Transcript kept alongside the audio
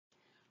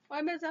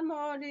Oi, meus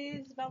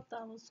amores,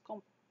 voltamos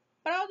com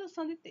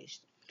produção de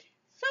texto.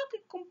 Só que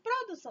com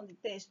produção de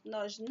texto,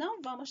 nós não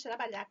vamos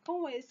trabalhar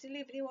com esse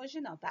livrinho hoje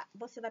não, tá?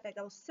 Você vai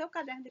pegar o seu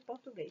caderno de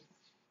português.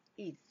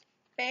 Isso.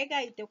 Pega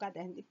aí teu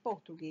caderno de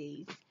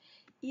português.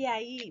 E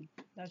aí,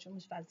 nós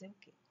vamos fazer o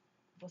quê?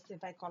 Você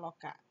vai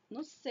colocar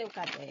no seu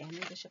caderno,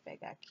 deixa eu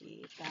pegar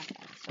aqui, tá?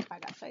 Deixa eu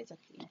apagar só isso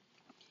aqui.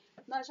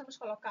 Nós vamos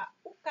colocar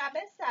o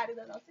cabeçalho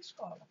da nossa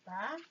escola,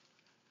 tá?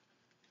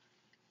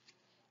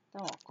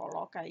 Então, ó,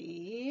 coloca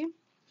aí.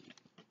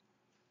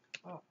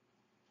 Ó.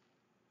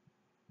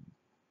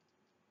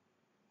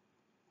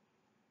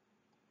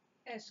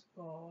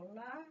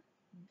 Escola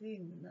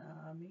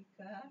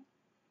Dinâmica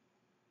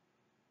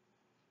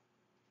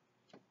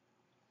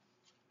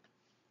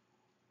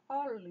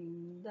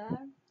Olinda,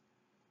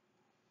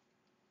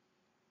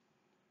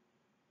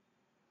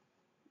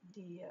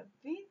 dia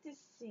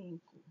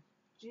 25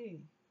 de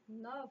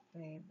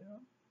novembro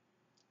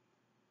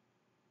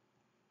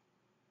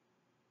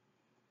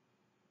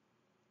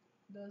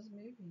de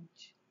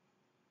 2020.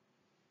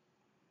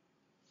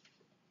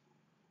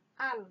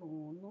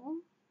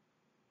 Aluno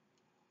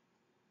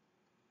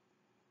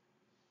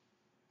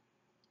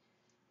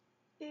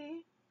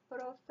e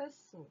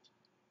professor.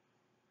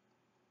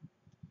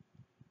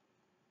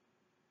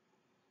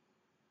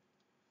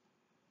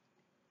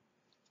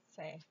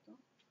 Certo?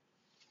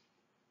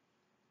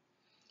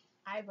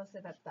 Aí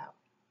você vai botar, ó,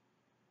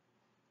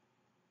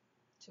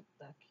 deixa eu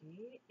botar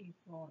aqui,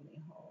 Ivone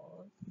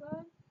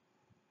Rosa.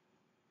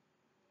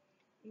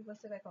 E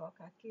você vai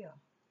colocar aqui, ó,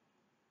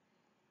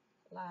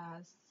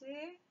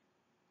 classe,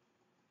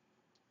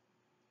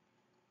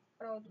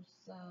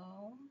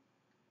 produção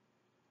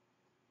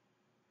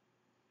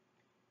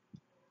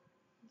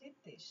de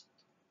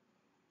texto.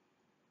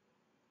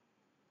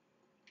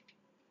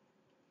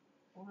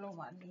 Pulou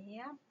uma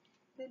linha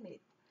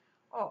primeiro.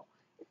 Ó,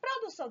 em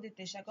produção de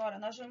texto agora,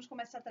 nós vamos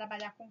começar a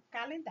trabalhar com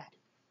calendário.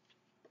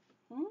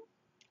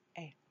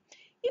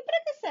 E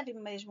para que serve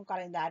mesmo o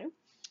calendário?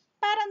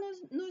 Para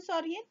nos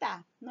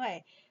orientar, não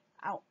é?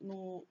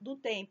 Do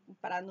tempo,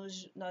 para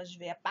nós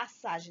ver a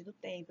passagem do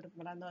tempo,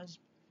 para nós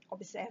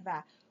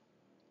observar,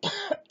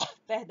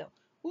 perdão,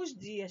 os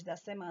dias da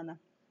semana,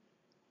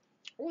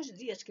 os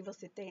dias que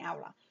você tem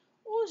aula,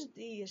 os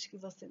dias que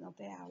você não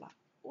tem aula,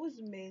 os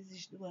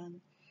meses do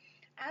ano.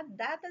 Há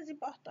datas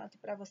importantes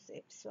para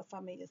você, para sua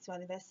família, seu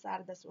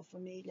aniversário da sua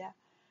família,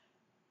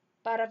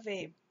 para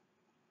ver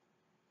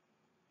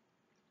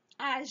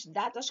as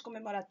datas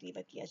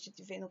comemorativas que a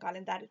gente vê no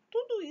calendário.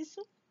 Tudo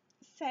isso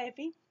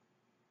serve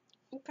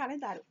o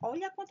calendário.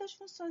 Olha quantas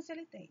funções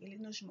ele tem. Ele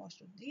nos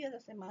mostra o dia da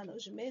semana,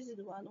 os meses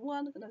do ano, o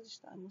ano que nós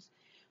estamos,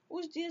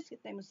 os dias que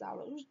temos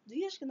aula, os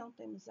dias que não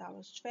temos aula,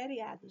 os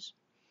feriados,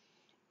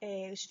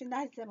 os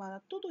finais de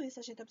semana, tudo isso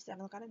a gente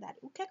observa no calendário.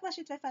 O que é que a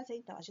gente vai fazer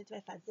então? A gente vai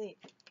fazer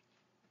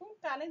um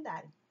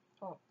calendário.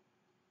 Ó.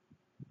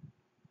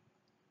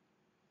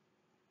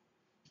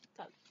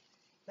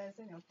 Tá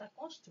desenhando, tá?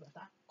 Construa,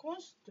 tá?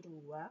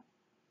 Construa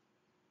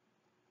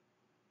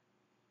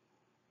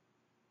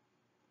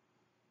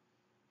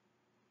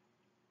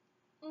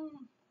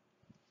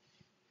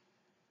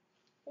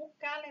o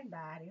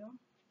calendário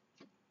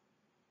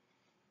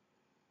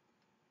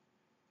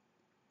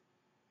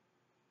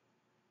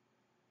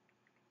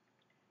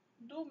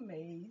do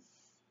mês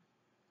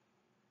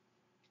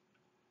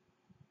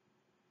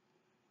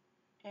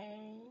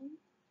em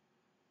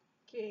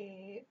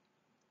que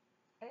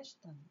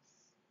estamos.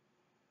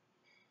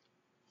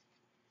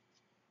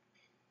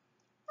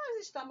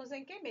 Nós estamos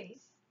em que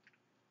mês?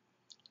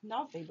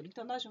 Novembro.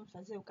 Então, nós vamos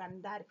fazer o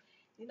calendário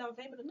de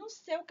novembro no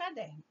seu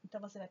caderno. Então,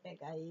 você vai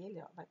pegar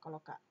ele, ó, vai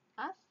colocar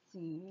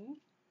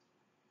assim.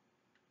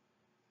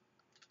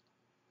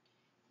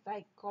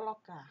 Vai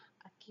colocar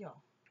aqui, ó,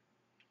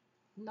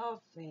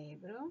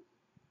 novembro.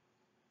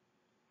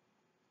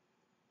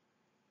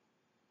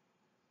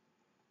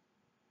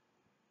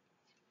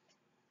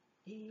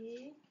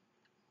 E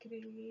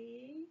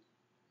crie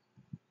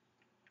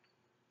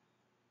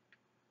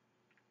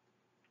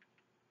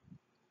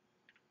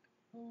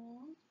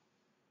um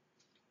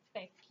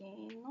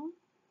pequeno.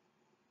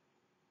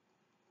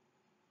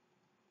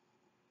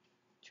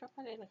 Deixa eu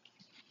aparelho aqui.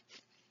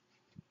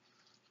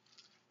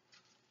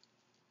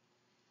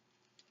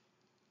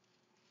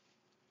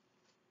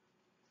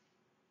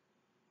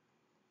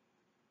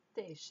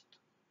 Texto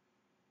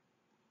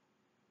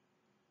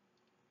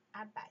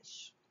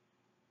abaixo.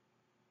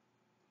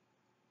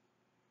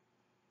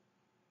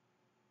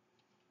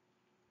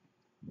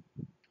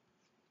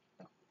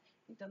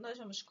 Então, nós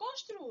vamos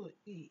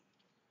construir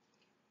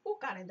o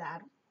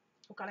calendário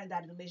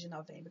do mês de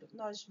novembro.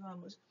 Nós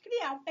vamos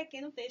criar um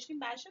pequeno texto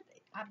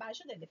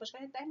abaixo dele, depois que a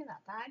gente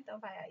terminar, tá? Então,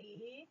 vai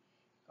aí,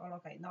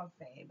 coloca aí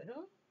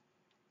novembro.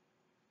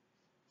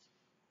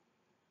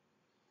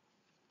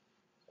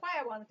 Qual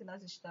é o ano que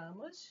nós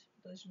estamos?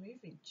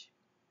 2020.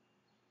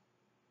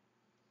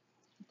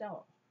 Então,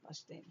 ó,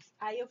 nós temos.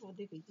 Aí eu vou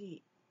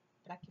dividir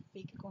para que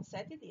fique com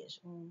 7 dias.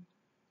 1,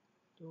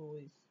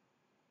 2,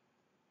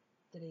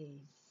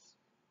 3,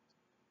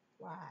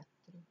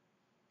 4,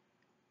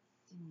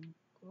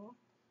 5,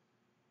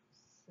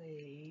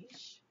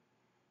 6,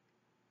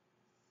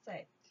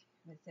 7.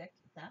 Vai ser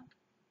aqui, tá?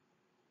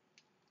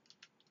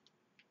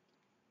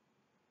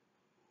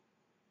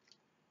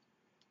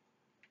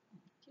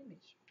 Aqui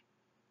mesmo.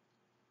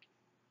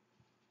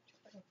 Deixa eu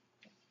pegar aqui.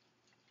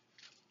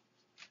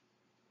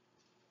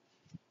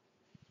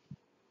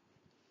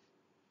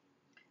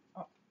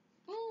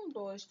 1,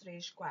 2,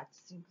 3, 4,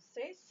 5,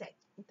 6, 7.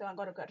 Então,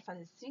 agora eu quero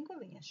fazer 5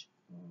 linhas.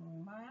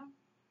 1,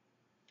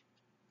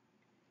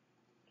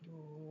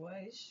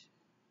 2,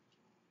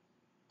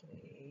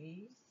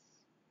 3.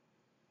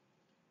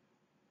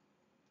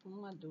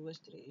 1, 2,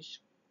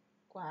 3,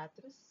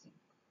 4, 5.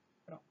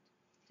 Pronto.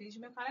 Fiz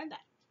meu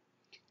calendário,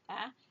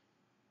 tá?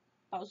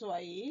 Pausou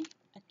aí,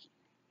 aqui,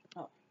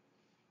 ó.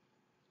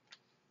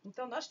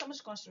 Então, nós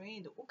estamos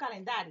construindo o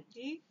calendário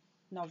de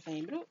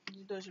novembro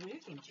de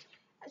 2020.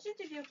 A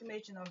gente viu que o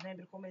mês de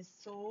novembro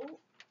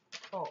começou...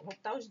 Ó, vou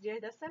botar os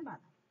dias da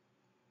semana.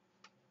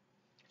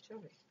 Deixa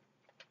eu ver.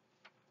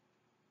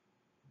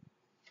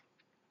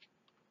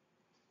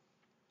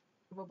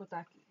 Vou botar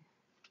aqui.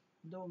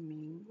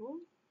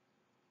 Domingo.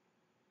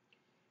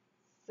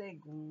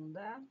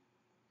 Segunda.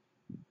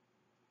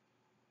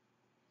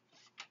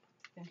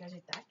 Tem que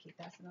ajeitar aqui,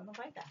 tá? Senão não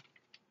vai dar.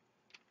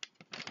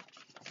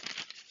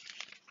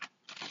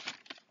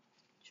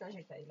 Deixa eu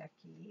ajeitar ele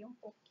aqui, um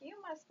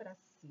pouquinho mais pra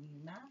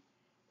cima.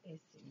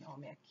 Esse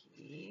nome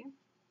aqui.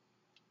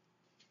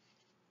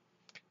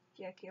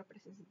 Que aqui eu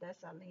preciso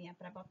dessa linha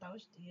pra botar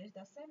os dias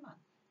da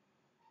semana.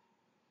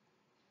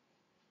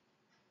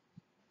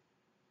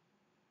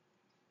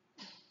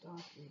 Então,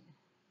 aqui,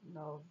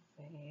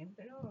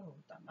 novembro, vou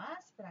botar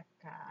mais pra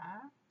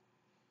cá.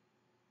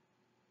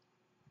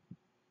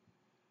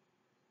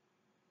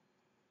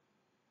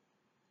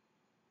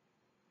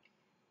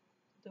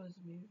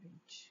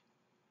 (2020).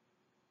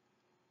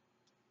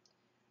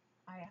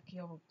 Aí, aqui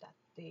eu vou botar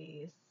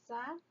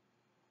terça,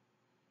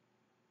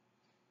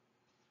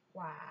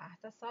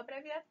 quarta, só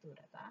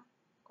abreviatura, tá?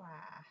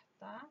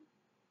 Quarta,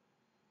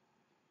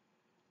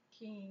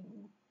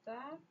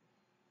 quinta,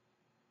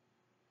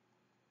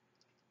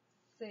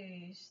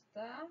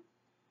 sexta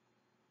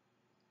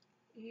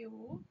e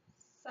o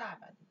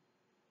sábado,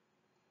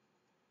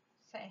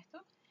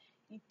 certo?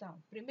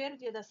 Então, primeiro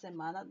dia da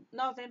semana,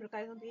 novembro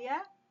cai no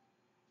dia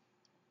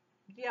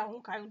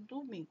 1 cai no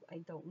domingo.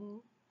 Então,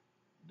 1,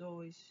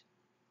 2,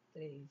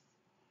 3,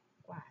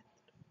 4,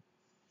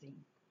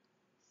 5,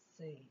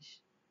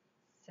 6,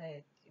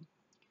 7,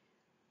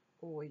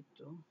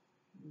 8,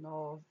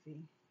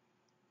 9,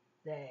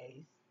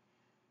 10,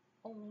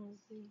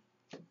 11,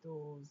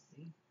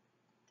 12,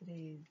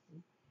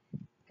 13,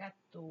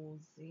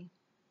 14,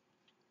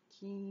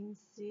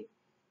 15,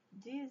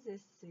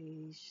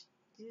 16,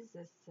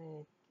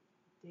 17,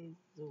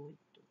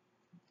 18,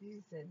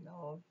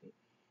 19,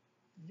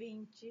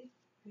 20,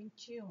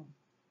 21,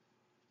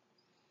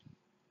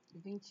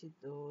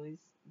 22,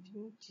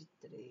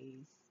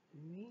 23,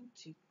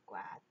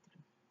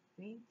 24,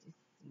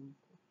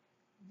 25,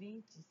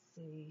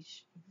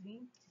 26,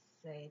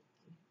 27,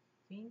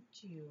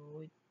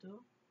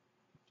 28,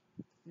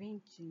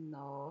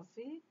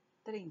 29,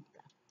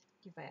 30,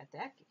 que vai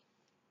até aqui.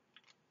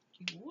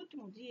 E o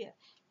último dia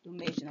do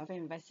mês de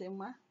novembro vai ser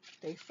uma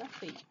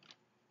terça-feira.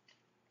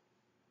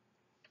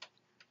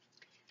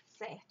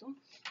 Certo?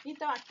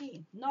 Então,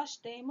 aqui nós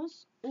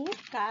temos o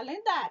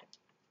calendário.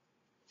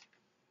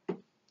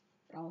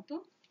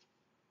 Pronto?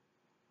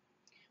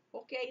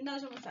 Porque aí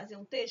nós vamos fazer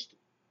um texto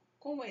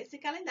com esse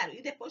calendário.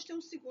 E depois tem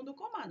um segundo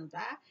comando,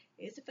 tá?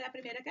 Esse foi a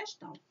primeira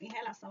questão, em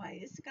relação a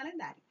esse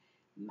calendário.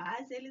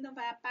 Mas ele não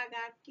vai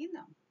apagar aqui,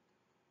 não.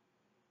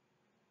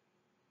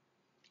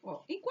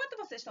 Ó, enquanto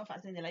vocês estão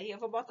fazendo ele aí, eu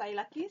vou botar ele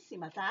aqui em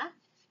cima, tá?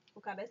 O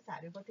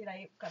cabeçalho. Eu vou tirar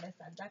o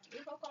cabeçalho daqui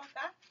e vou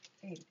colocar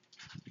ele.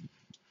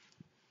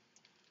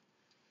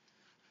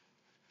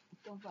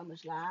 Então,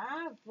 vamos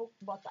lá. Vou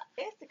botar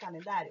esse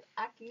calendário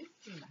aqui em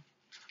cima.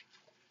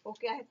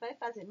 Porque a gente vai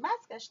fazer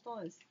mais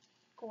questões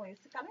com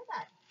esse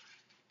calendário.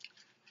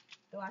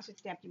 Então, a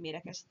gente tem a primeira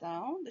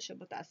questão. Deixa eu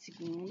botar a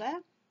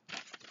segunda.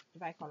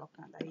 Vai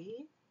colocando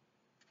aí.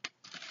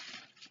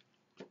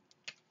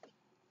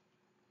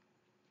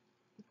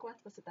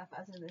 Enquanto você tá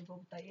fazendo, eu vou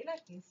botar ele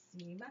aqui em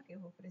cima, que eu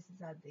vou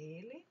precisar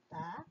dele,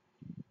 tá?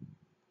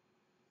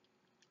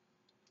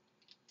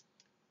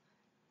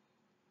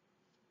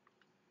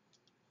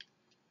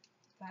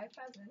 Vai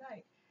fazendo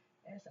aí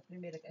essa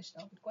primeira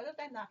questão. Quando eu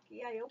terminar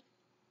aqui, aí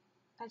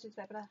a gente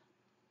vai pra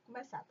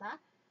começar, tá?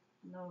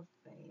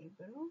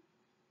 Novembro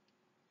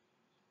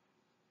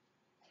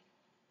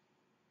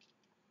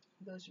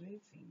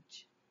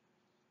 2020.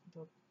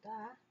 Vou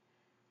botar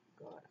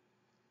agora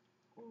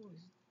os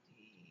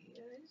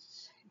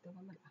dias. Então,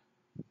 vamos lá.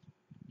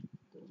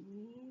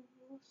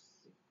 Domingo,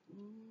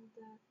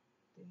 segunda,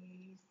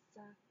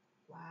 terça,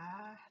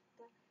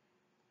 quarta,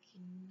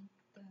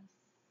 quinta,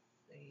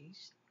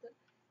 sexta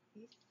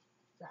e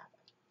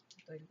sábado.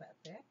 Então, ele vai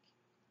até aqui.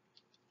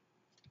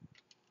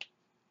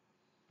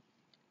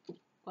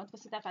 Enquanto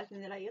você tá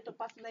fazendo ele aí, eu tô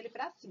passando ele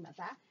pra cima,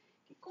 tá?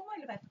 E como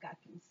ele vai ficar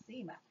aqui em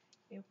cima,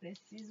 eu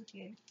preciso que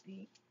ele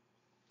fique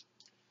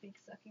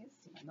fixo aqui em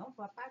cima. Não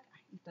vou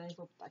apagar. Então, eu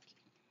vou botar aqui.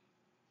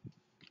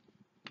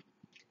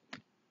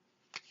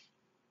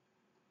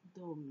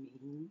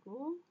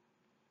 Domingo,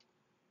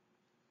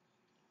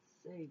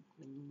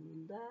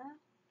 segunda,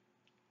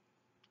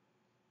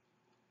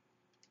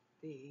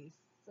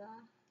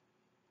 terça,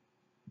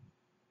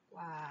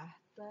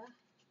 quarta,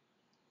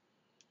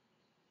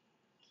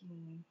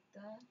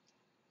 quinta,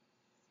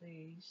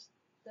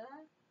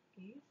 sexta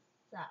e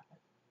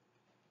sábado.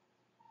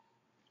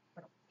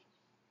 Pronto.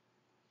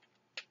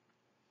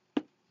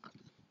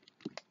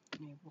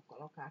 Eu vou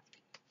colocar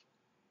aqui.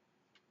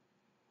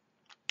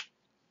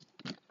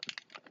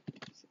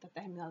 Você tá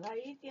terminando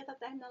aí, tia tá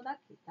terminando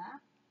aqui,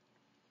 tá?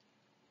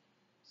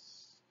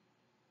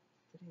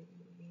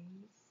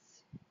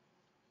 3,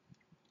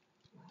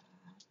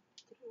 4,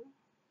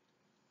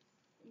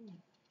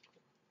 5.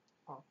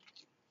 Ótimo.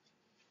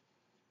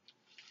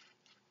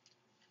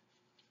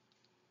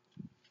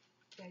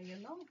 E aí eu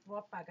não vou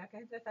apagar, que a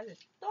gente vai fazer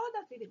toda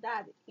a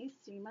atividade em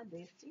cima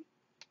desse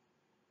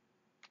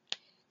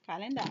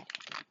calendário.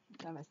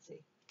 Então vai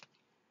ser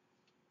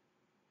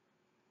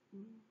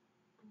 1,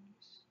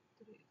 2,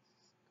 3,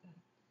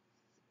 4,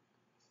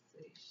 5,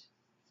 6,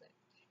 7,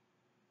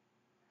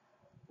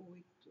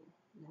 8,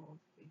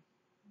 9,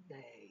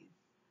 10,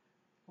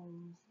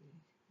 11,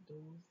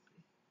 12,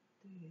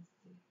 13,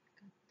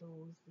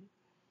 14,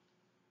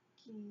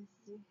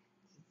 15,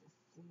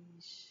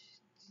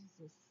 16,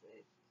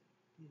 17,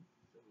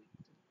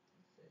 18,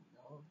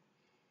 19,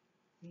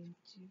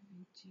 20,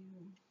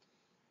 21.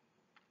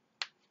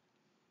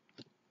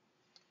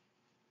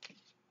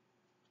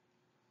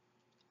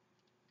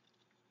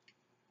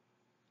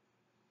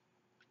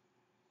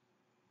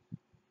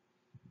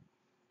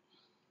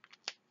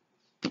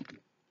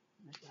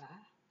 Vamos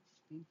lá.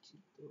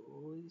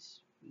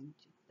 22,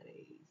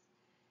 23,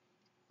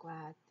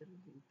 24,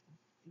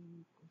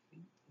 25,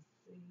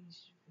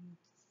 26,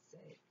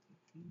 27,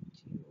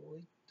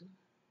 28,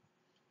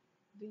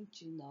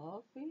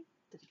 29,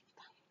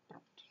 30.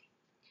 Pronto.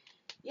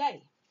 E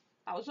aí?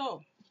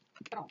 Pausou?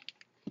 Pronto.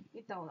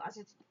 Então,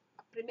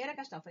 a primeira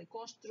questão foi: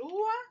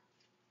 construa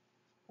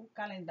um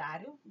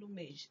calendário do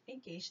mês em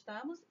que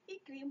estamos e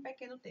crie um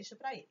pequeno texto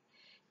para ele.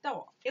 Então,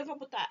 ó, eu vou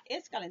botar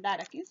esse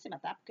calendário aqui em cima,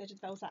 tá? Porque a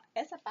gente vai usar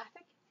essa parte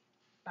aqui.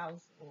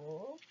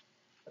 Pausou.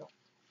 Pronto.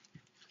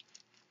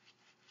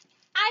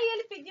 Aí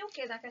ele pediu o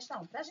que na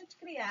questão? Pra gente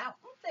criar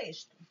um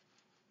texto.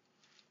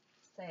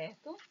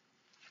 Certo?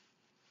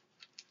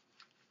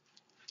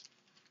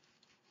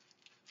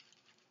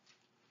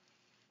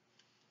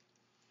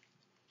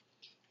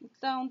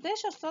 Então,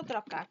 deixa eu só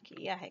trocar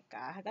aqui a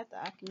recarga,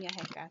 tá? Que minha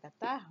recarga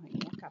tá ruim,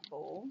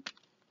 acabou.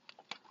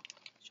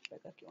 Deixa eu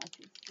pegar aqui uma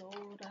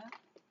tesoura.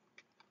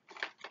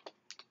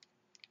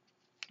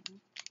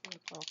 Vou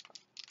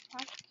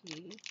colocar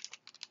aqui.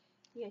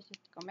 E a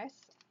gente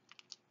começa.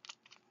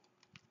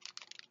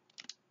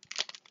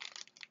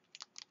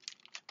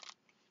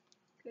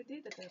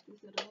 Acredita que a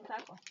tesoura não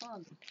tá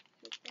cortando?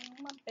 Eu tenho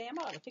uma bem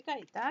amarela. Fica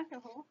aí, tá? Que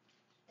eu vou...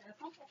 Espera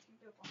só um pouquinho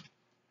pra eu cortar.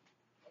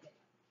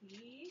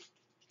 Aqui.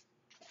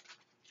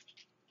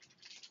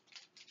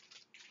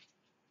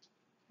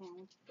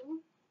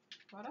 Pronto.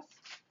 Agora sim.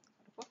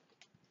 Agora eu cortei.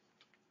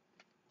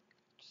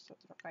 Deixa eu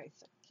trocar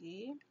isso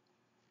aqui.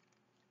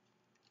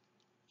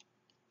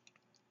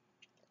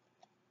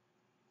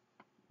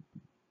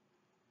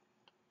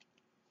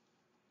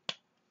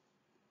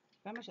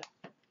 Vamos lá.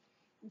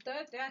 Então,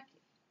 eu tenho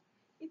aqui.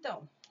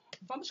 Então,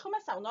 vamos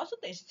começar o nosso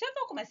texto. Se eu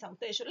for começar um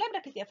texto,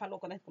 lembra que a tia falou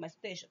quando a gente começa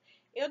o texto?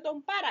 Eu dou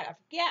um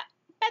parágrafo, que é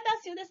um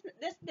pedacinho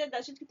desse dedo da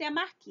gente que tem a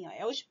marquinha, ó.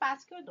 É o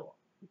espaço que eu dou.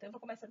 Então, eu vou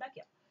começar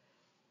daqui,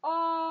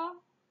 ó.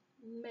 O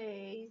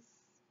mês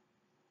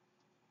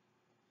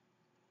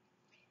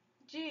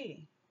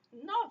de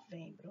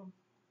novembro.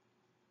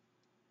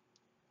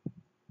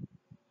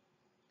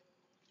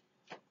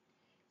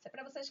 Isso é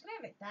para você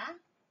escrever, tá?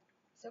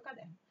 Seu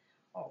caderno.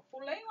 Ó,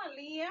 pulei uma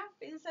linha,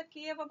 fiz isso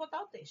aqui, eu vou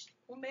botar o texto.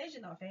 O mês de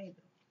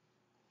novembro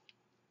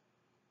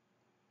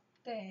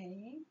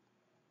tem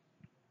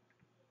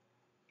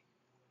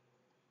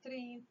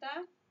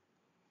 30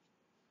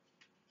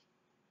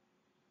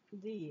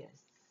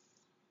 dias.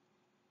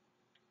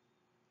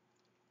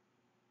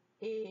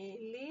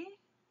 Ele,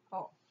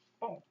 ó,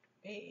 ponto.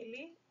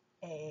 Ele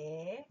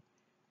é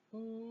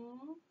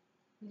um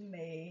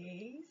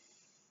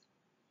mês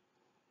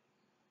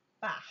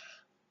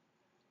par.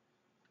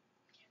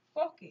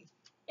 Por quê?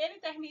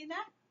 Ele termina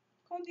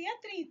com dia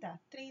 30.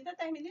 30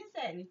 termina em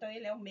 0. Então,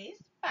 ele é um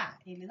mês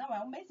par. Ele não é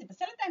um mês ímpar.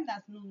 Se ele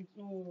terminasse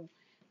no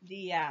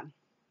dia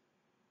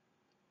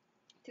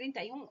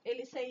 31,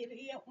 ele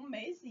seria um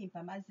mês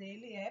ímpar, mas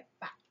ele é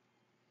par.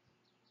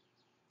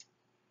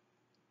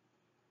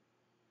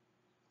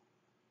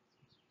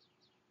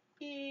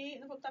 E,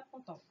 não vou botar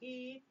pontão.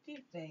 E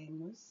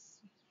tivemos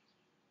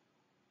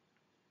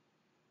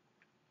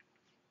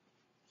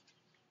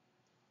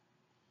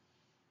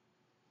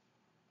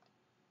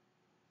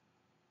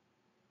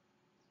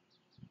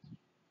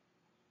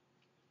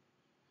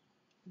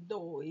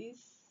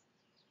 2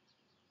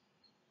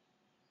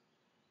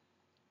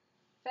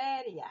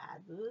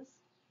 feriados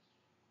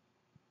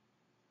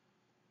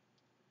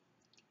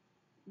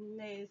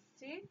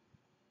nesse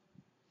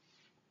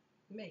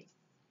mês.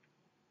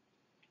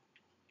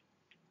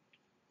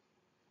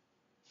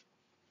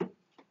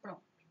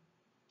 Pronto.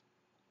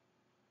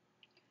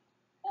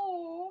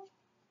 O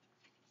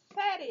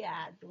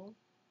feriado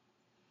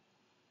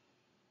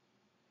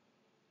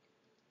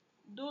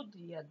do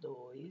dia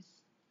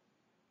 2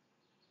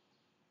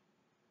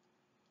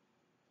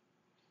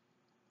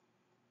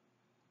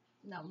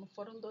 não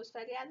foram 2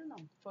 feriados,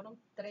 não. Foram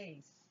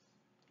 3.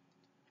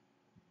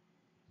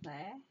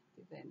 Né?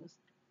 Tivemos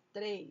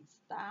 3,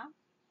 tá?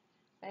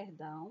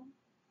 Perdão.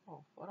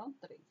 Ó, foram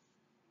 3.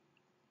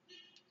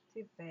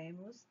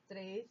 Tivemos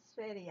 3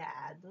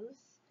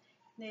 feriados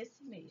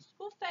nesse mês.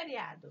 O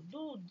feriado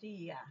do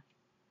dia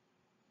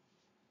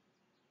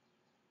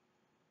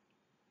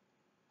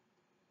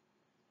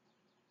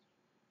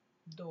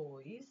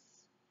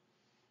 2,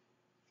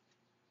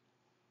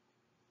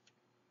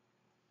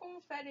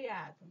 o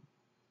feriado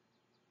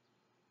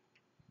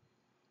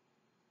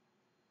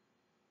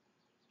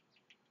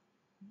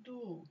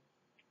do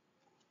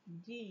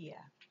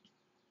dia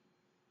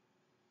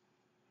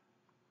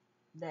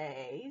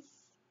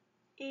 10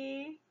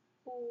 e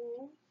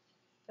o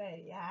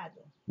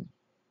feriado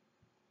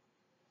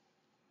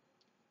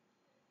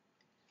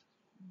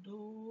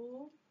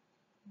do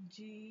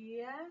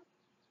dia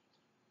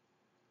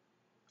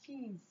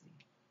 15.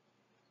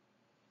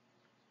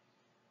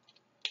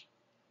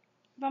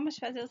 Vamos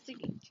fazer o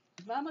seguinte,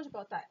 vamos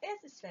botar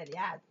esses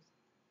feriados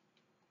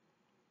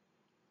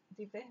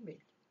de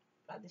vermelho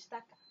para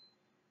destacar.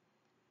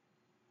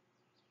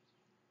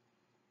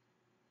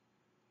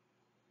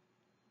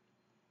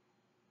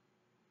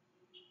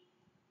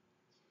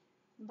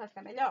 Não vai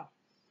ficar melhor?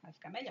 Vai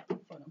ficar melhor.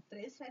 Foram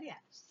 3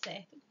 feriados,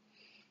 certo?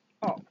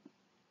 Ó,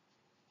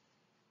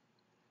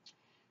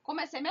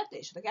 comecei meu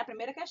texto. Aqui é a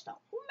primeira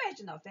questão. O mês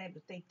de novembro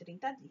tem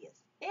 30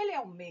 dias. Ele é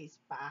um mês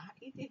par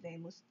e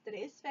tivemos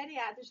 3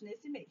 feriados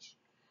nesse mês.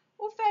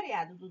 O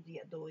feriado do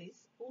dia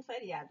 2, o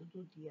feriado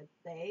do dia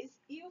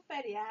 10 e o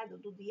feriado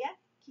do dia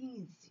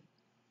 15.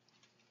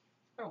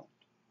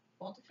 Pronto.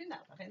 Ponto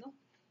final, tá vendo?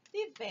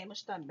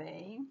 Tivemos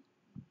também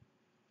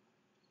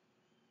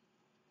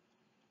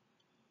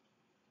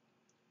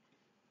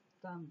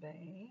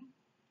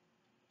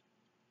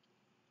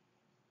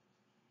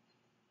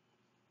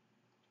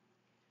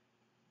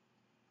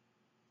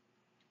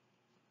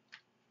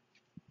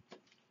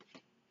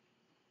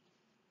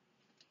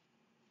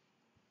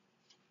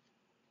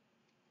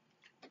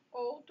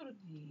outro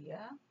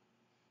dia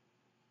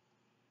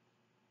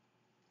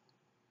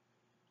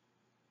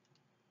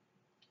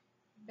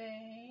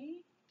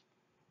bem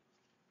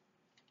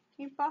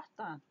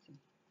importante.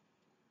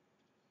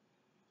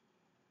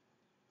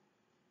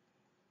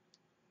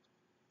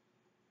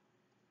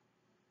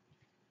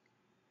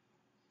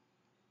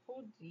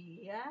 O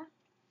dia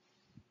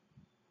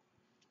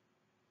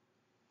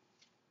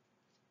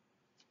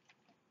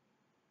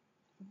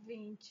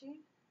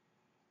 20,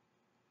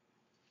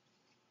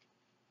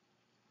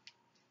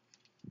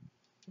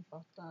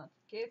 importante,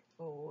 que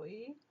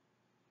foi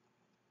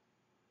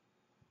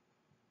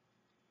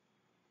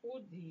o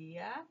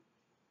dia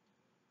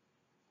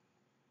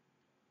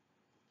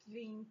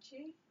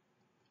 20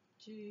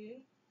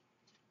 de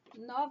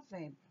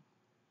novembro.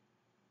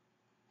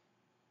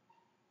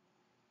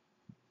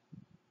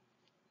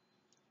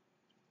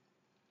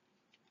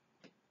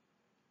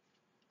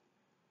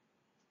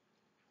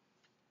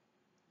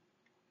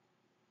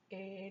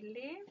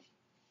 Ele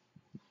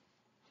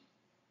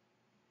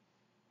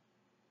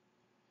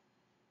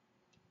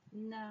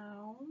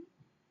não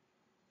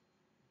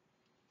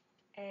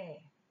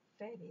é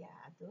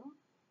feriado.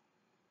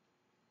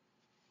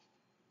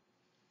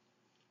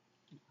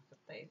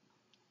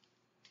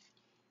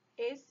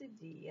 Esse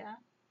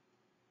dia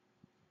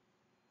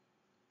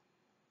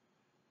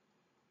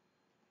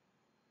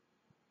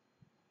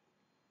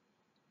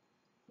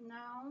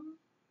não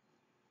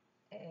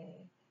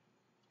é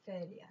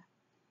feriado,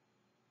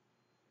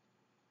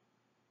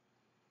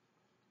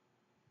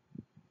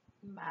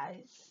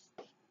 mas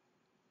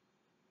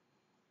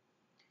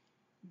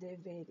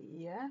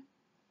deveria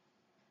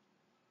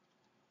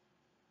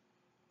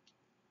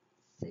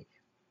ser.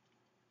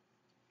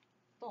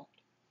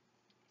 Ponto.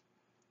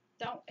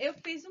 Então, eu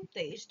fiz um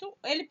texto.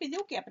 Ele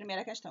pediu o quê? A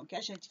primeira questão, que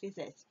a gente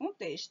fizesse um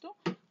texto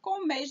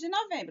com o mês de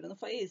novembro, não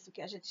foi isso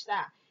que a gente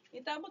está?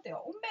 Então, eu botei,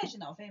 ó, o mês de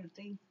novembro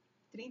tem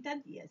 30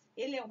 dias.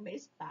 Ele é um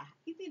mês par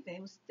e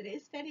tivemos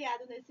 3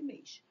 feriados nesse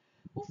mês.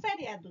 O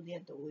feriado do dia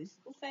 2,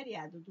 o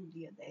feriado do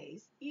dia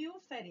 10 e o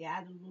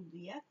feriado do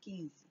dia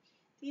 15.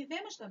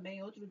 Tivemos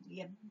também outro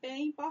dia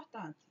bem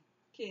importante,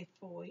 que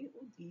foi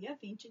o dia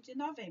 20 de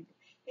novembro.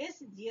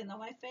 Esse dia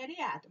não é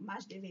feriado,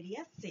 mas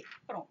deveria ser.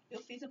 Pronto,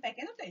 eu fiz um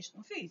pequeno texto,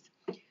 não fiz?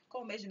 Com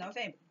o mês de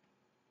novembro.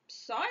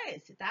 Só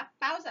esse, tá?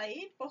 Pausa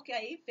aí, porque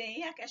aí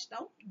vem a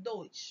questão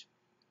 2.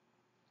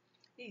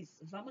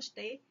 Isso, vamos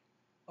ter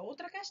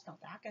outra questão,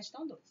 tá? A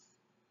questão 2.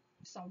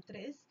 São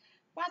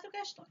 4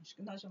 questões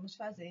que nós vamos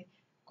fazer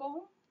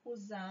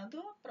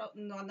usando,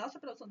 na nossa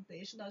produção de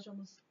texto, nós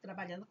vamos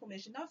trabalhando com o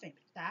mês de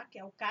novembro, tá? Que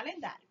é o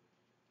calendário.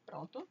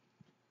 Pronto?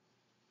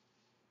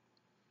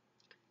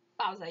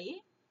 pausa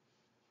aí.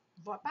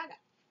 Vou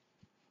apagar.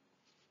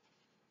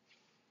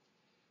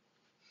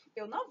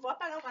 Eu não vou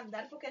apagar o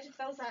calendário porque a gente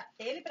vai usar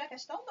ele para a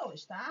questão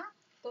 2, tá?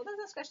 Todas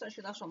as questões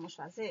que nós vamos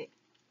fazer,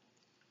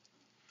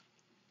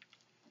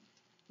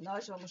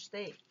 nós vamos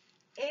ter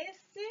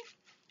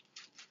esse...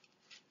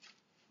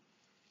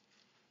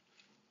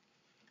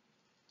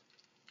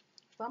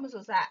 Vamos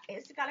usar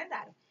esse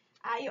calendário.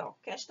 Aí, ó,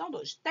 questão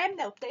 2.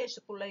 Terminei o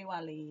texto, pulei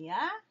uma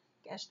linha.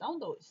 Questão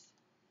 2.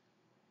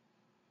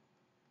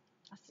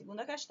 A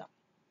segunda questão.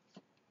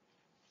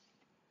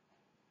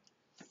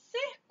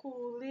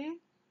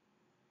 Circule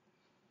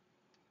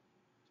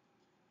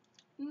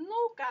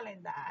no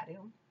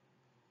calendário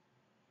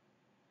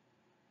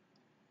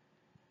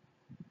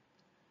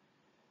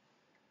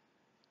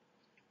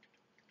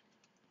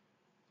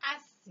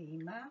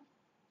acima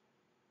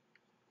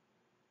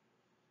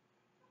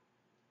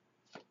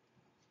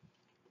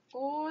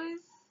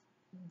os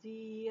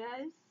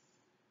dias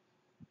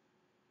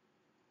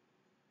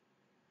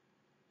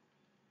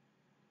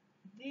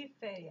de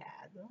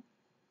feriado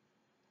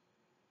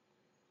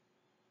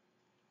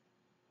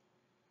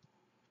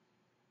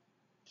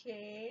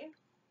que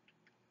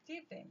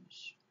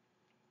tivemos.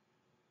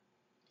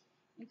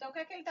 Então, o que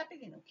é que ele está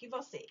pedindo? Que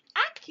você,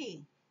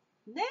 aqui,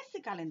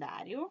 nesse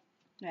calendário,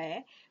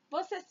 né,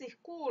 você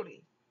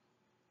circule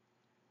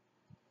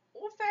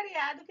o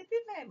feriado que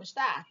tivemos,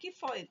 tá? Que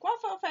foi? Qual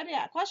foi o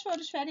feriado? Quais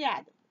foram os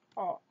feriados?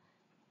 Ó,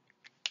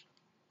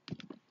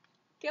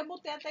 que eu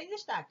botei até em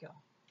destaque, ó.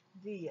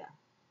 Dia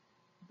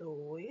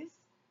 2,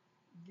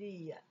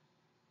 dia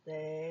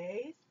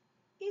 10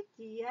 e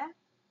dia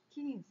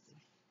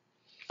 15.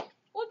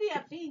 O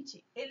dia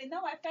 20, ele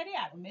não é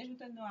feriado, mesmo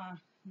tendo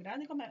uma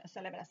grande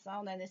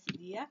celebração, né, nesse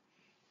dia,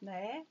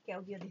 né, que é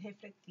o dia de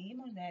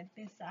refletirmos, né, de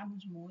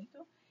pensarmos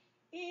muito.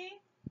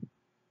 E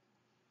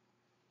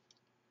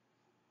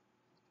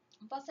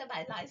você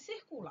vai lá e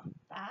circula,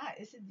 tá,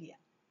 esse dia.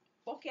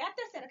 Porque a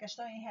terceira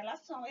questão é em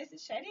relação a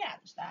esses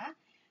feriados, tá?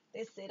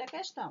 Terceira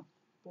questão.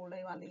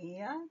 Pulei uma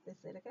linha,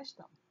 terceira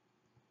questão.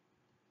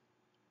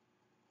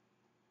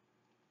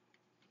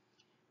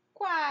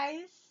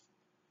 Quais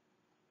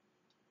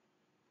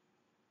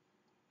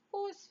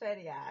os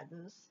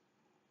feriados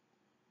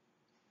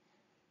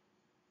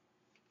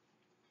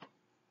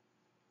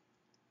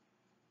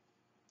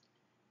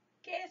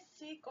que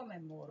se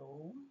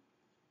comemorou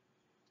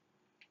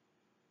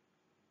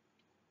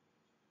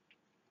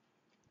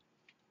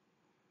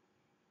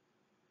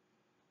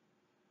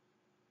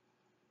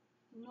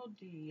no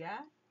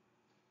dia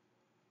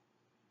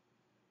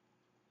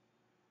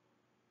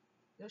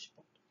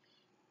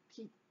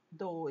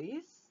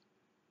 2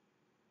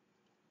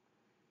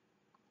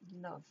 de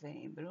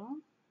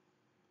novembro,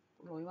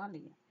 pulou uma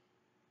linha,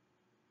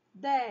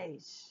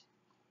 10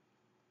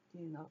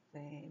 de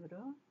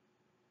novembro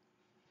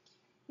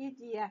e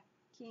dia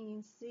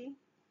 15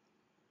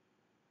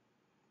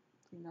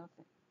 de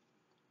novembro.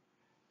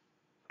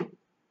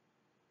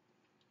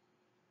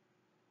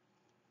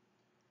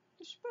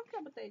 Por que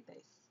eu botei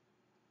 10?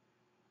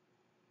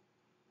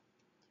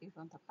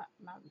 Ivan tá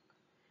maluca.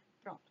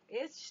 Pronto,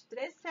 esses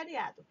 3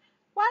 feriados.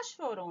 Quais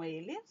foram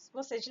eles?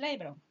 Vocês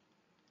lembram?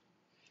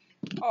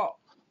 Ó,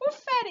 o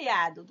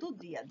feriado do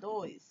dia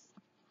 2,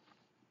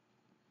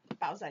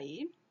 pausa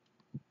aí.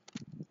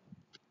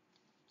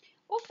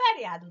 O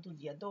feriado do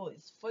dia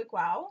 2 foi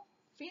qual?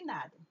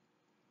 Finado.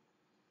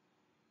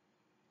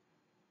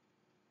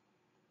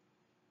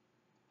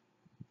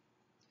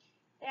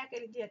 É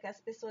aquele dia que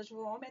as pessoas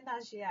vão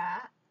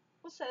homenagear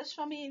os seus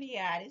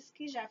familiares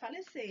que já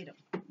faleceram,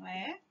 não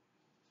é?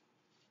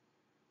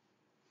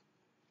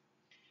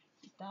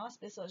 Então, as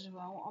pessoas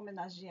vão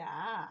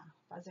homenagear,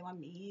 fazer uma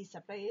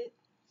missa para ele.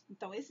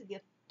 Então, esse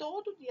dia,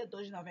 todo dia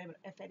 2 de novembro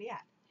é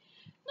feriado.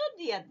 No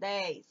dia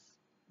 10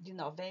 de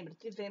novembro,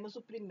 tivemos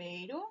o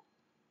primeiro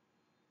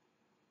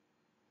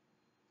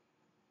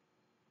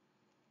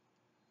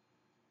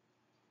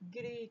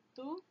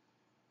grito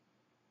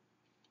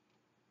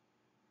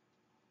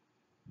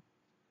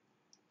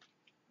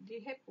de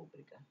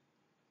república.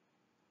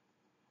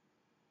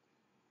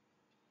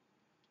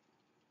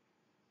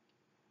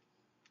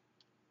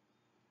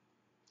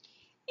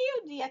 E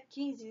o dia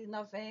 15 de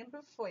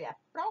novembro foi a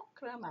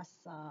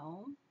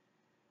proclamação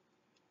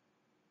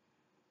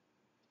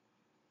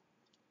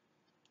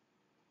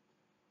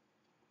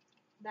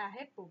da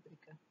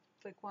República.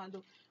 Foi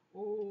quando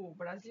o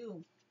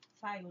Brasil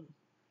saiu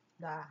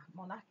da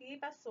monarquia e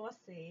passou a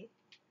ser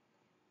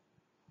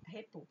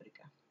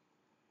república.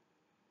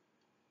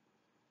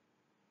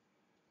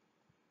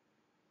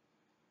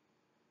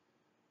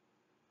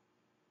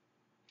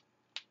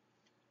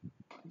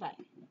 Vai,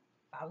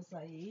 pausa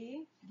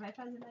aí, vai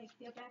fazendo aí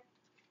que até...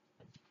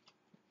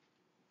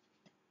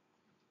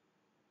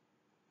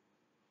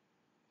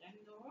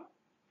 Terminou?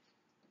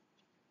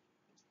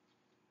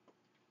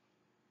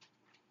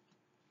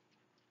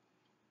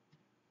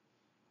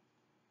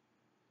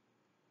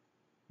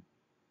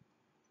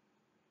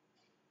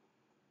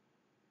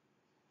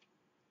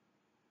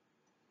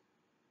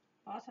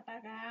 Posso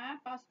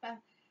apagar, posso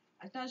apagar.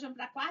 Então, nós vamos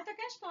para a quarta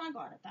questão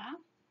agora, tá?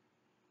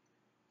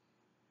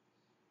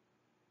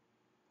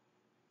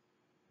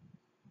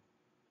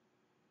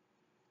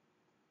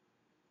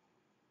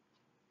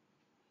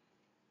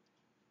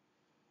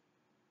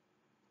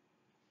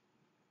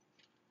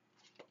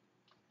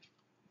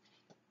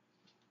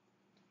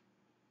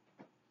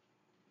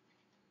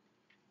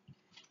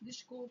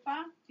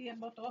 Desculpa, tia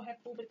botou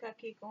República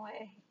aqui com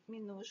R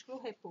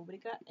minúsculo,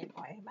 República é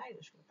com R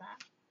maiúsculo, tá?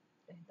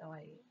 Perdão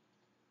aí.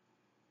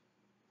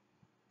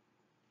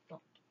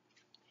 Pronto.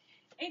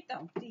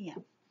 Então,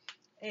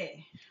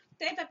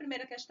 teve a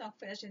primeira questão que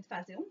foi a gente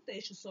fazer um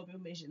texto sobre o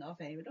mês de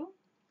novembro.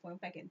 Foi um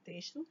pequeno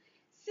texto.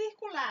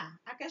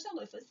 Circular, a questão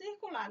 2 foi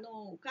circular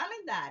no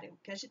calendário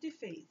que a gente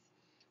fez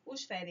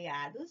os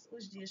feriados,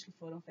 os dias que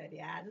foram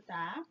feriados,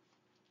 tá?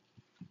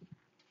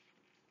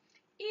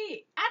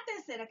 E a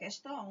terceira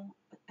questão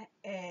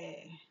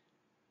é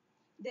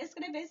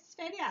descrever esses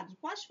feriados.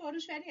 Quais foram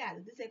os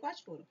feriados? Dizer quais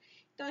foram.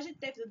 Então, a gente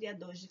teve o dia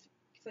 2,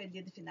 que foi o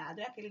dia de finado,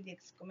 é aquele dia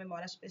que se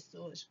comemora as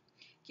pessoas,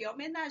 que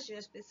homenageia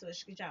as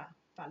pessoas que já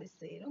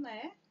faleceram,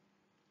 né?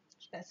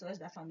 As pessoas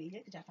da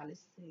família que já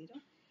faleceram.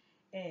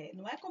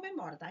 Não é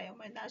comemora, tá? É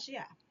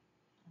homenagear.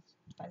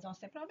 Faz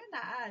sempre uma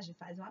homenagem,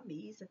 faz uma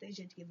missa. Tem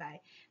gente que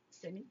vai no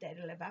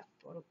cemitério levar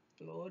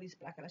flores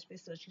para aquelas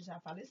pessoas que já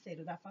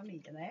faleceram da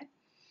família, né?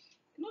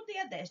 No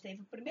dia 10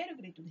 teve o primeiro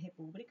grito de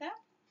República.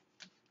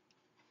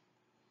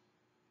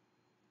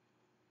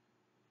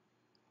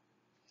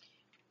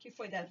 Que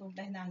foi dado por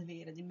Bernardo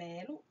Vieira de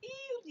Mello.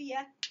 E o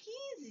dia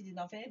 15 de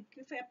novembro,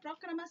 que foi a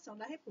proclamação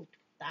da República,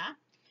 tá?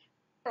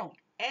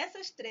 Pronto,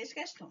 essas 3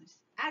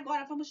 questões.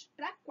 Agora vamos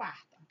para a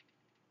quarta.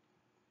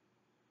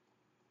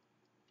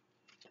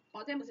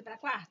 Podemos ir para a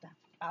quarta?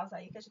 Pausa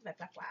aí que a gente vai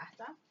para a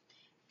quarta.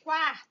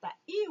 Quarta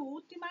e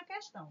última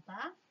questão,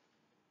 tá?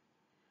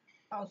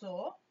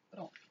 Pausou?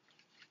 Pronto.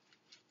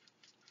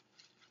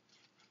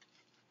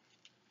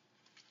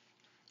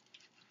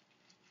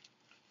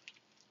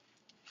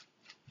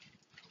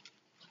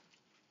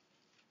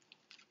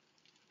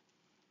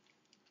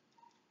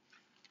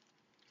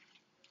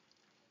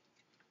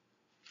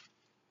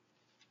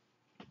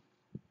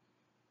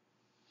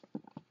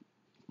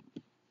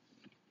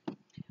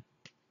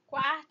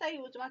 Quarta e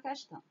última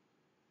questão.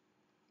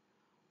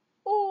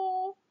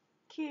 O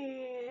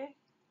que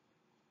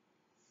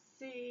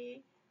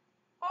se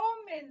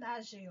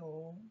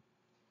homenageou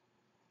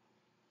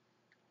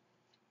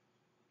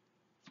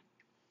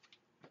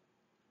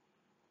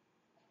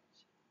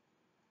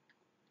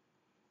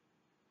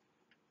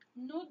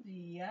no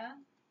dia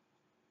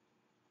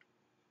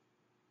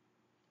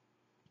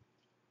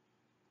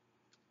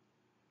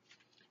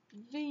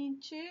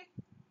 20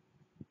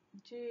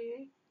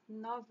 de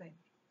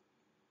novembro?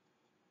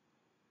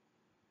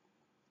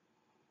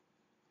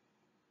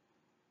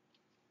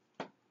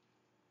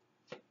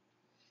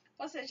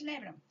 Vocês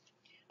lembram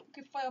o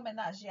que foi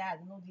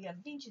homenageado no dia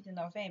 20 de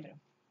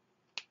novembro?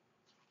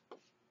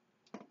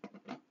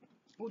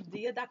 O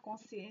Dia da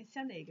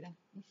Consciência Negra,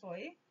 não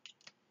foi?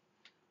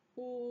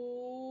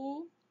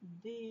 O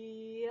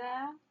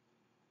Dia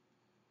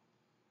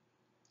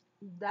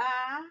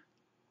da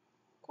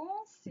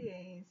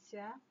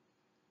Consciência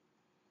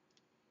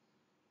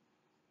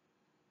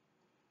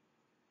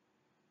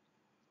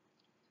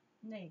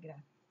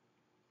Negra.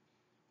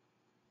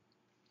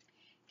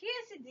 Que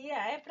esse dia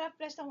é para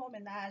prestar uma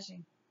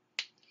homenagem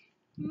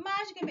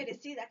mais do que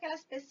merecida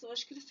àquelas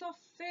pessoas que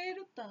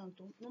sofreram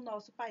tanto no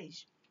nosso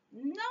país.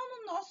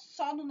 Não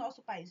só no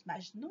nosso país,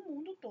 mas no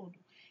mundo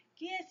todo.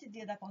 Que esse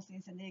Dia da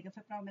Consciência Negra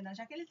foi para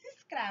homenagear aqueles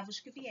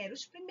escravos que vieram,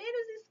 os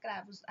primeiros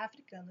escravos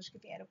africanos que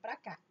vieram para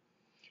cá.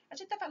 A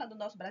gente está falando do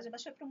nosso Brasil,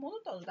 mas foi para o mundo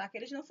todo, tá? Que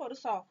eles não foram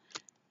só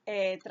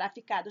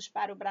traficados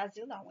para o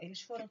Brasil, não. Eles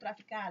foram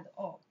traficados,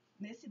 ó,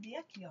 nesse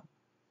dia aqui, ó.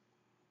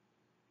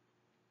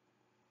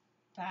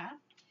 Tá?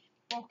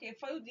 Porque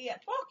foi o dia.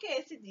 Por que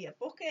esse dia?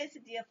 Porque esse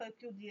dia foi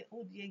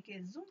o dia em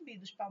que Zumbi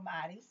dos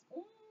Palmares,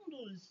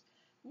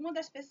 uma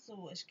das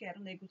pessoas que era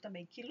o negro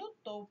também, que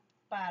lutou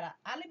para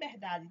a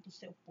liberdade do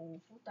seu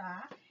povo,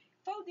 tá?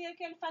 Foi o dia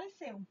que ele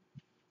faleceu,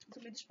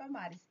 Zumbi dos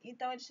Palmares.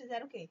 Então, eles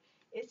fizeram o quê?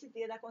 Esse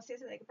dia da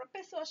consciência negra, para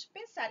pessoas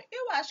pensarem.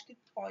 Eu acho que,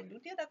 olha,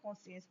 o dia da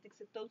consciência tem que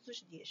ser todos os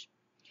dias.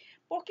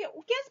 Porque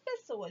o que as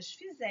pessoas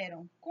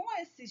fizeram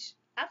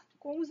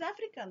com os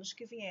africanos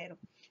que vieram,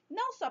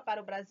 não só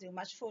para o Brasil,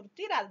 mas foram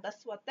tirados da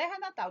sua terra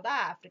natal,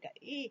 da África,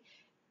 e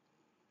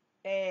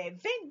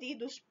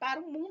vendidos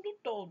para o mundo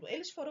todo.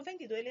 Eles foram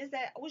vendidos.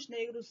 Os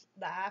negros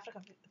da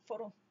África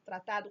foram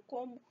tratados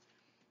como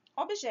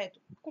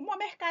objeto, como uma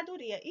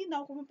mercadoria, e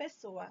não como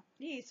pessoa.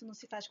 E isso não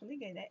se faz com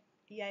ninguém, né?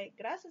 E aí,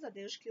 graças a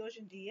Deus, que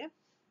hoje em dia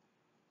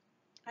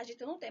a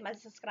gente não tem mais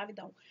essa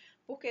escravidão.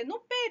 Porque no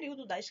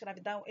período da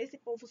escravidão, esse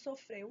povo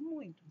sofreu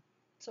muito.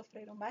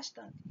 Sofreram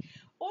bastante.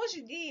 Hoje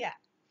em dia,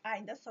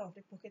 ainda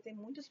sofre, porque tem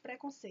muitos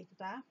preconceitos,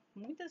 tá?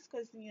 Muitas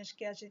coisinhas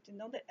que a gente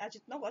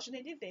não gosta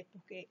nem de ver,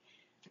 porque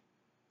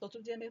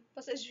outro dia mesmo,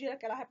 vocês viram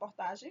aquela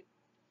reportagem, não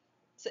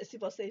sei se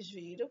vocês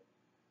viram,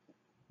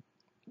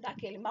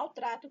 daquele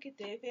maltrato que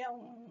teve a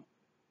um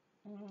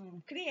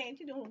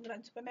cliente de um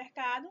grande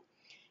supermercado,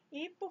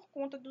 e por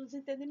conta do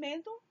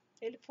desentendimento,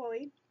 ele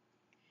foi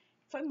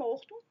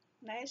morto,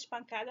 né,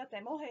 espancado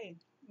até morrer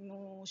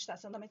no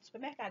estacionamento do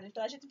supermercado.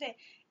 Então a gente vê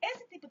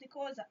esse tipo de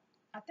coisa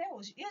até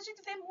hoje. E a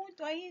gente vê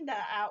muito ainda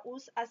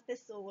as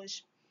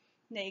pessoas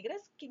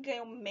negras que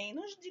ganham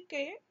menos do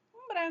que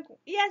um branco.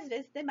 E às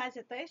vezes tem mais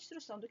até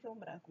instrução do que um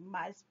branco.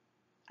 Mas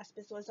As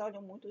pessoas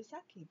olham muito isso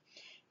aqui.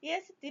 E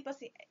esse tipo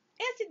assim,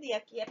 esse dia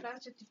aqui é pra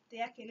gente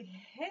ter aquele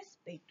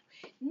respeito.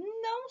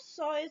 Não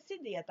só esse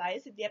dia, tá?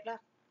 Esse dia é pra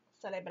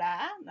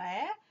celebrar,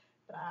 né?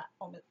 Pra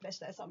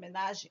prestar essa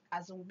homenagem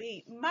a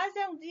Zumbi. Mas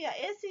é um dia,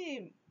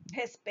 esse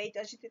respeito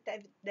a gente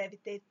deve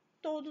ter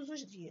todos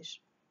os dias.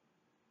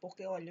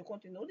 Porque, olha, eu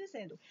continuo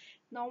dizendo,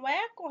 não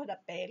é a cor da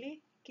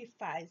pele que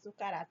faz o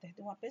caráter de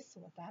uma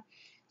pessoa, tá?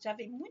 Já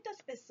vi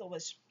muitas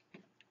pessoas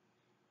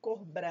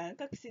cor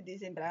branca, que se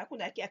dizem branco,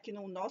 né? Que aqui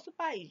no nosso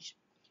país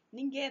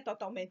ninguém é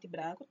totalmente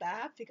branco,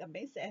 tá? Fica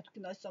bem certo que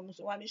nós somos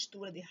uma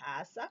mistura de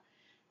raça,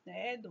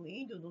 né? Do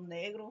índio, do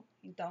negro.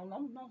 Então,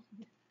 não,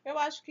 eu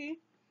acho que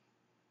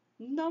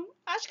não,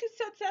 acho que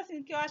se eu disser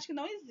assim, que eu acho que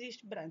não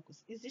existe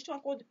brancos. Existe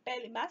uma cor de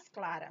pele mais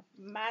clara,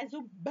 mas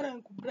o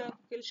branco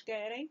que eles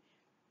querem,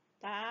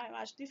 tá? Eu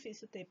acho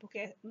difícil ter,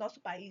 porque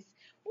nosso país,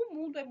 o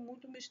mundo é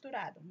muito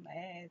misturado,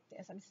 né? Tem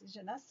essa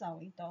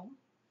miscigenação, então,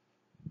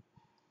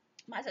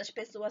 mas as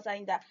pessoas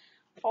ainda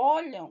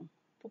olham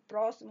pro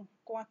próximo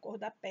com a cor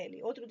da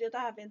pele. Outro dia eu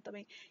tava vendo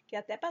também, que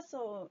até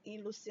passou em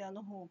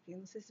Luciano Huck,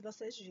 não sei se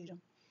vocês viram,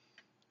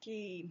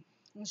 que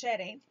um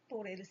gerente,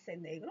 por ele ser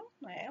negro,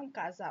 né? Um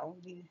casal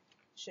de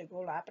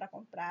chegou lá para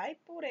comprar e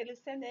por ele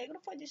ser negro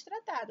foi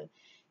destratado.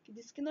 Que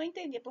disse que não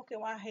entendia porque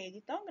uma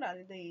rede tão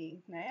grande de,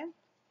 né,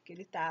 que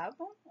ele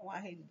estava, uma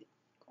rede de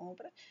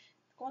compra,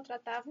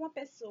 contratava uma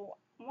pessoa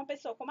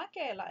como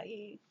aquela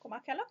e como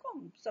aquela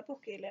como, só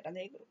porque ele era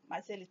negro,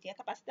 mas ele tinha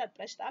capacidade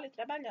para estar ali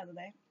trabalhando,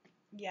 né?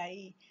 E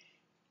aí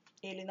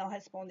ele não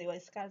respondeu a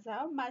esse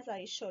casal, mas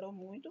aí chorou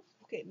muito,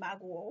 porque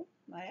magoou,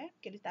 né?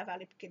 Porque ele estava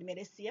ali porque ele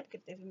merecia, porque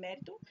ele teve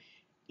mérito.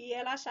 E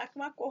ela achar que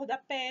uma cor da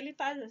pele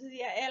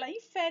fazia ela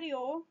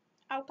inferior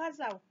ao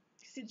casal,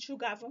 que se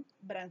julgavam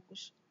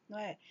brancos, não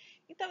é?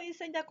 Então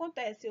isso ainda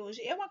acontece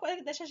hoje. É uma coisa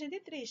que deixa a gente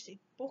triste,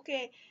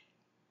 porque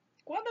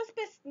enquanto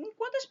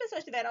as pessoas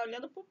estiverem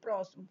olhando para o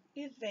próximo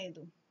e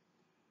vendo,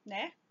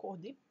 né, cor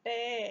de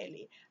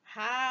pele,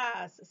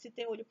 raça, se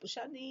tem olho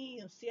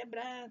puxadinho, se é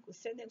branco,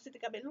 se é negro, se tem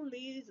cabelo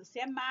liso,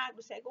 se é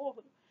magro, se é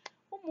gordo,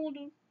 o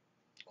mundo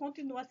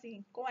continua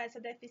assim, com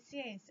essa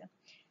deficiência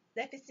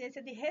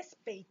de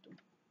respeito,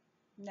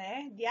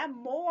 né? De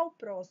amor ao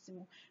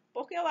próximo.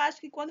 Porque eu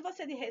acho que quando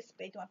você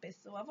desrespeita uma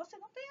pessoa, você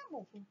não tem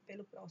amor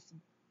pelo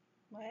próximo,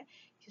 não é?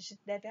 Que a gente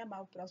deve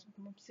amar o próximo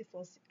como se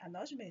fosse a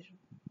nós mesmos,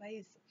 não é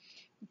isso?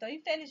 Então,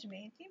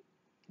 infelizmente,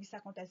 isso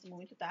acontece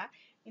muito, tá?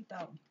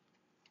 Então,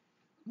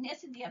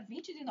 nesse dia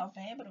 20 de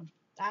novembro,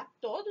 tá?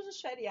 Todos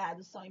os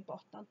feriados são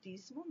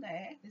importantíssimos,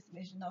 né? Nesse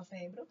mês de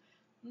novembro,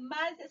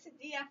 mas esse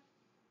dia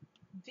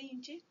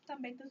 20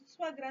 também tem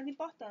sua grande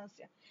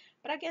importância,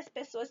 para que as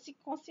pessoas se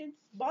conscientizem,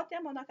 botem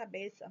a mão na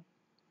cabeça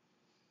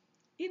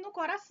e no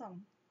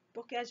coração,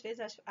 porque às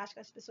vezes acho que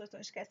as pessoas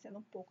estão esquecendo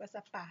um pouco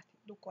essa parte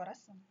do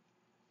coração,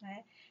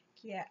 né?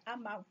 Que é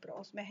amar o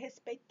próximo, é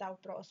respeitar o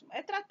próximo,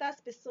 é tratar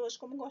as pessoas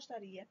como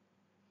gostaria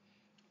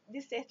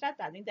de ser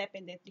tratado,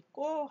 independente de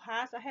cor,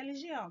 raça,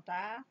 religião,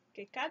 tá?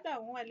 Porque cada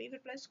um é livre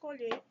para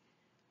escolher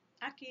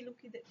aquilo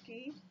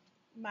que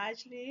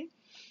mais lhe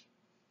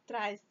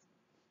traz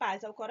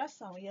paz ao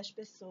coração. E as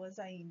pessoas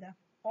ainda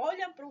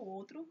olham para o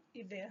outro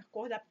e vê a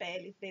cor da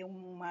pele, vê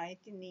uma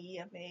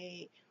etnia,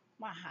 vê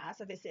uma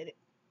raça, vê ser...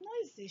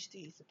 Não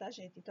existe isso, tá,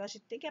 gente? Então a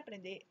gente tem que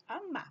aprender a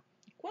amar.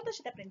 E quando a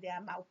gente aprender a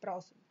amar o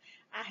próximo,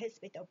 a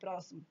respeitar o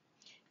próximo,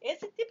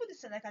 esse tipo de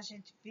cena que a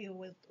gente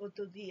viu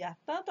outro dia,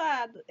 tanto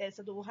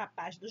essa do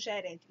rapaz, do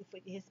gerente que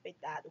foi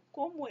desrespeitado,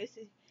 como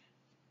esse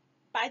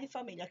pai de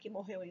família que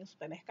morreu em um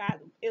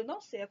supermercado, eu não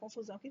sei a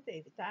confusão que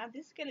teve, tá?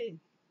 Disse que ele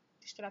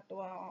destratou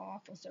uma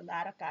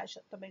funcionária, a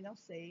caixa, também não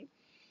sei.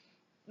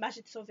 Mas a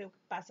gente só vê o que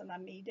passa na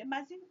mídia,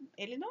 mas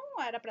ele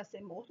não era para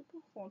ser morto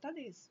por conta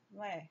disso,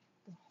 não é?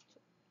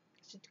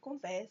 A gente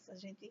conversa, a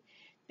gente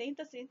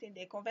tenta se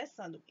entender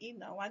conversando e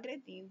não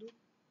agredindo,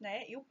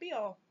 né? E o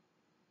pior,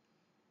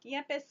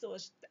 tinha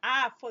pessoas,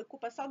 foi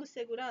culpa só do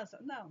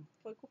segurança? Não,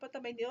 foi culpa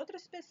também de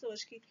outras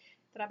pessoas que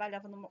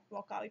trabalhavam no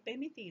local e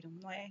permitiram,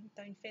 não é?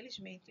 Então,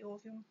 infelizmente,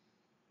 houve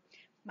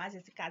mas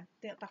esse caso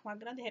está com uma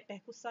grande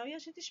repercussão e a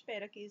gente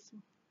espera que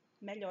isso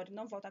melhore,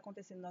 não volte a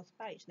acontecer no nosso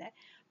país, né?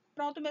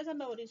 Pronto, meus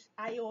amores.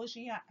 Aí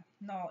hoje,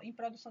 em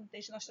produção de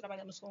texto, nós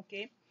trabalhamos com o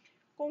quê?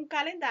 Com o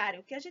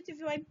calendário, que a gente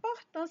viu a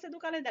importância do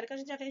calendário, que a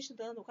gente já vem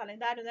estudando o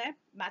calendário, né?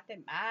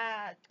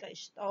 Matemática,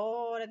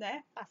 história,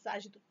 né?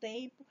 Passagem do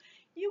tempo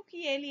e o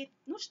que ele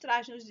nos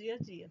traz nos dia a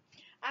dia.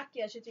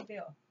 Aqui a gente vê,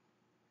 ó.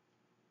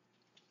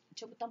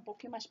 Deixa eu botar um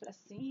pouquinho mais para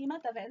cima,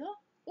 tá vendo?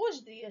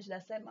 Os dias da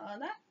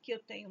semana, que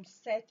eu tenho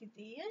 7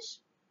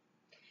 dias,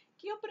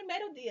 que o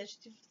primeiro dia a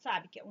gente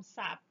sabe que é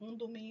um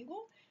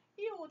domingo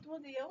e o último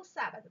dia é um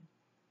sábado.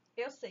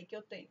 Eu sei que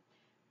eu tenho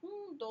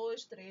 1,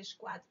 2, 3,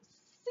 4,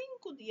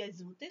 5 dias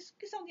úteis.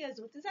 Que são dias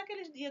úteis? É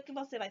aqueles dias que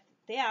você vai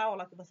ter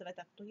aula, que você vai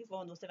estar com o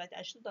Ivone, você vai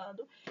estar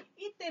estudando.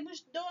 E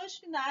temos 2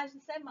 finais de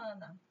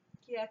semana,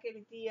 que é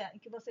aquele dia em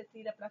que você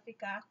tira para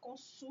ficar com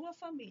sua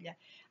família.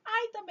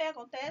 Aí também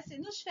acontece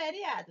nos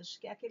feriados,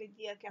 que é aquele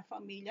dia que a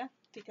família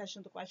fica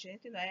junto com a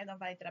gente, né? Não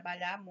vai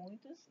trabalhar,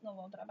 muitos não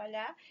vão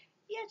trabalhar.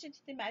 E a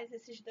gente tem mais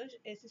esses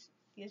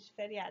dias de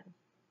feriado.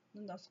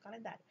 no nosso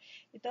calendário.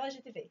 Então, a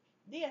gente vê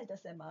dias da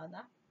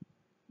semana,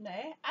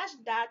 né? As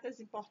datas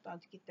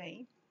importantes que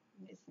tem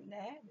nesse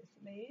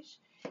mês.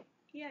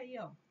 E aí,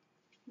 ó,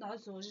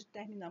 nós hoje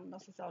terminamos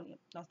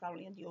nossa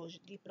aulinha de hoje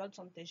de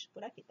produção de texto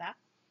por aqui, tá?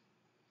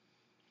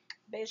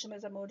 Beijo,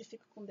 meus amores.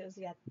 Fico com Deus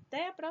e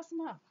até a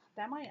próxima.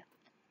 Até amanhã.